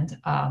mentioned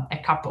a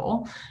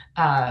couple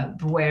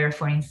where,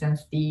 for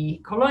instance, the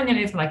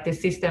colonialism, like the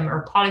system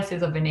or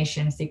policies of a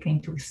nation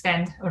seeking to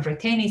extend or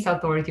retain its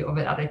authority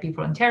over other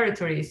people and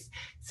territories.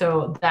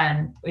 So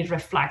then it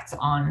reflects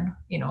on,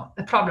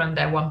 the problem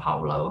that Juan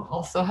Pablo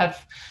also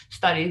have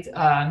studied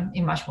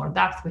in much more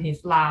depth with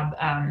his lab,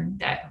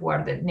 that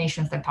were the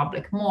nations that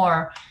public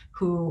more,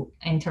 who,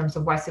 in terms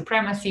of white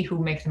supremacy,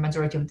 who makes the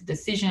majority of the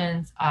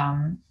decisions,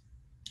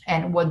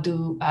 and what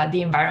do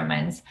the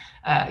environments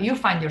you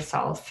find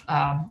yourself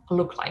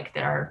look like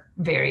that are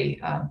very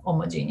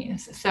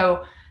homogeneous.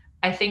 So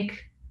I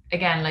think,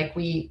 again, like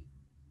we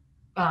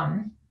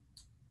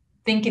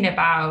thinking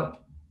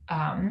about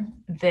some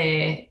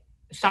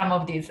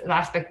of these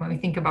aspects when we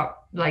think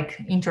about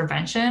like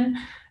intervention,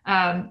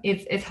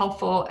 it's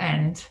helpful.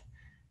 And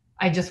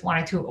I just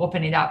wanted to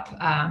open it up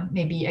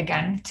maybe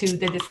again to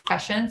the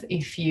discussions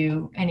if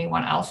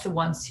anyone else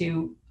wants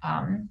to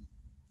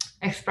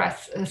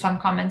express some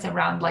comments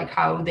around like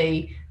how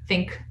they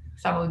think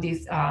some of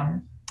these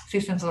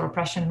systems of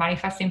oppression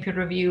manifest in peer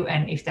review,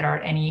 and if there are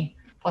any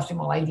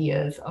possible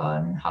ideas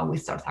on how we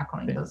start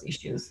tackling those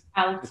issues.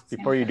 Alex,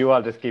 before you do,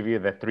 I'll just give you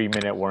the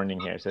 3-minute warning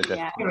here. So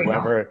just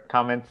whoever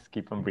comments,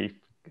 keep them brief.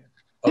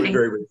 I'll be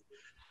very brief.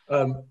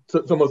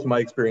 So most of my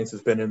experience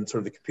has been in sort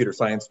of the computer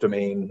science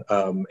domain,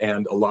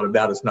 and a lot of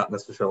that is not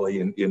necessarily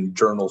in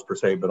journals per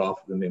se, but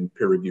often in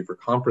peer review for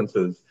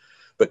conferences.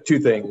 But 2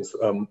 things.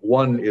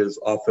 One is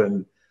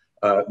often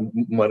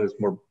one is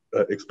more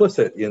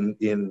explicit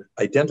in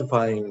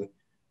identifying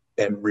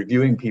and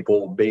reviewing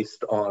people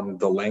based on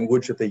the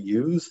language that they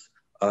use.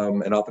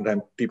 And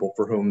oftentimes people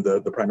for whom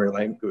the primary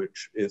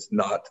language is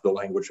not the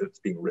language that's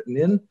being written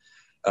in.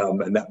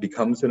 And that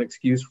becomes an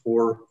excuse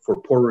for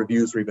poor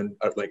reviews or even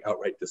like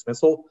outright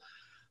dismissal.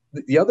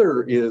 The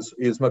other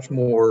is much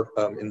more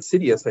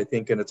insidious, I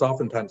think, and it's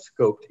oftentimes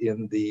scoped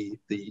in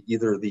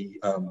either the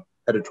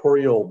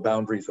editorial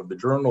boundaries of the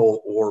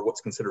journal or what's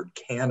considered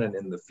canon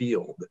in the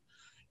field,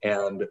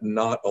 and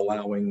not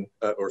allowing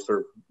or sort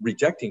of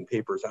rejecting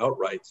papers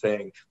outright,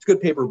 saying it's a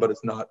good paper, but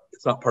it's not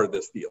part of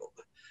this field.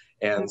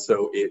 And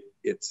so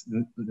it's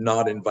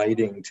not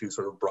inviting to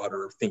sort of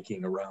broader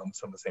thinking around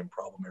some of the same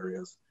problem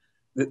areas.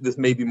 This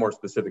may be more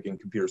specific in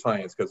computer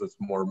science because it's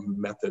more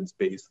methods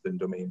based than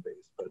domain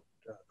based, but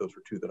those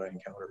were 2 that I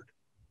encountered.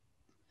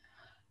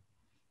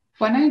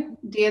 One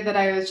idea that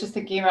I was just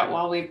thinking about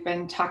while we've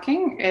been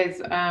talking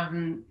is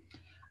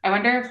I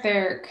wonder if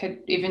there could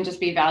even just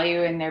be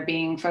value in there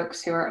being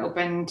folks who are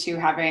open to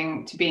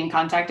being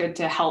contacted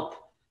to help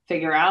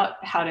figure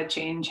out how to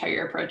change how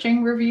you're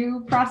approaching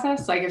review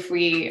process. Like if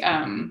we,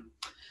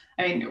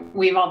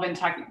 we've all been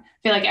talking,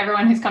 I feel like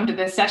everyone who's come to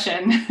this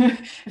session,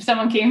 if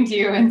someone came to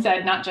you and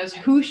said, not just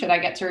who should I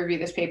get to review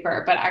this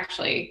paper, but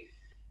actually,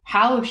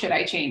 how should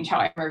I change how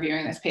I'm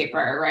reviewing this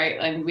paper, right?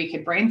 And we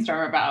could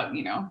brainstorm about,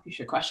 you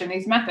should question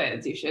these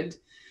methods. You should,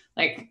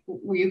 like,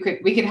 we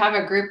could have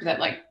a group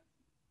that like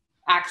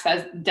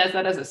does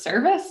that as a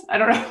service. I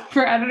don't know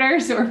for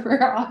editors or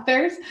for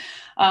authors.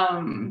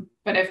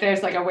 But if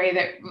there's like a way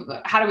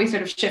that, how do we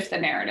sort of shift the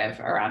narrative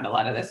around a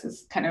lot of this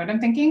is kind of what I'm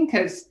thinking.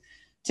 Because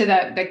to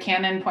the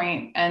canon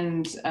point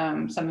and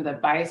some of the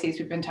biases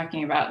we've been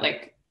talking about,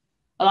 like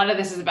a lot of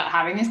this is about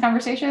having these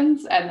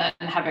conversations and then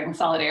having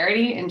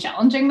solidarity and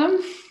challenging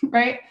them,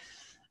 right?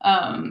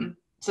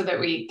 So that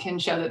we can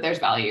show that there's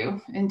value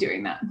in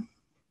doing that.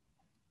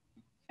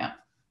 Yeah.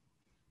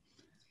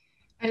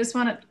 I just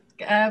want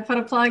to put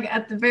a plug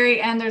at the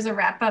very end. There's a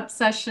wrap-up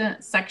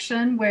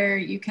section where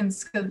you can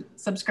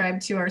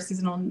subscribe to our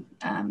seasonal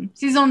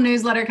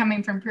newsletter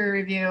coming from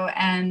PREreview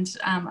and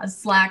a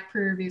Slack,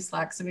 PREreview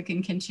Slack, so we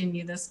can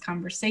continue this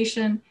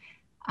conversation.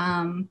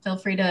 Feel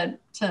free to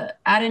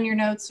add in your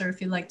notes or if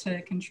you'd like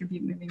to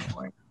contribute moving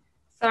forward.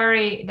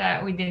 Sorry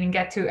that we didn't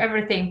get to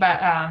everything,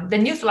 but the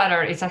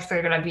newsletter is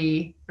actually going to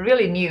be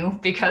really new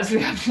because we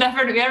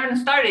haven't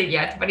started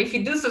yet. But if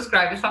you do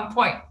subscribe at some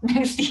point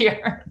next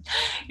year,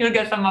 you'll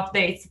get some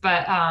updates.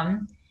 But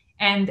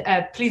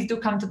please do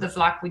come to the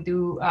Slack. We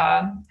do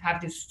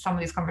have some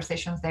of these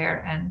conversations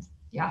there. And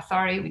yeah,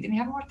 sorry we didn't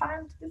have more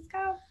time to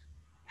discuss.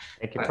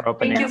 Thank you for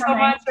opening. Thank you so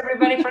much,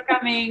 everybody, for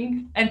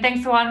coming, and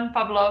thanks Juan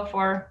Pablo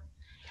for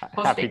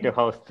hosting. Happy to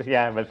host.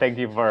 Yeah, but thank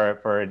you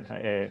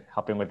for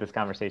helping with this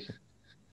conversation.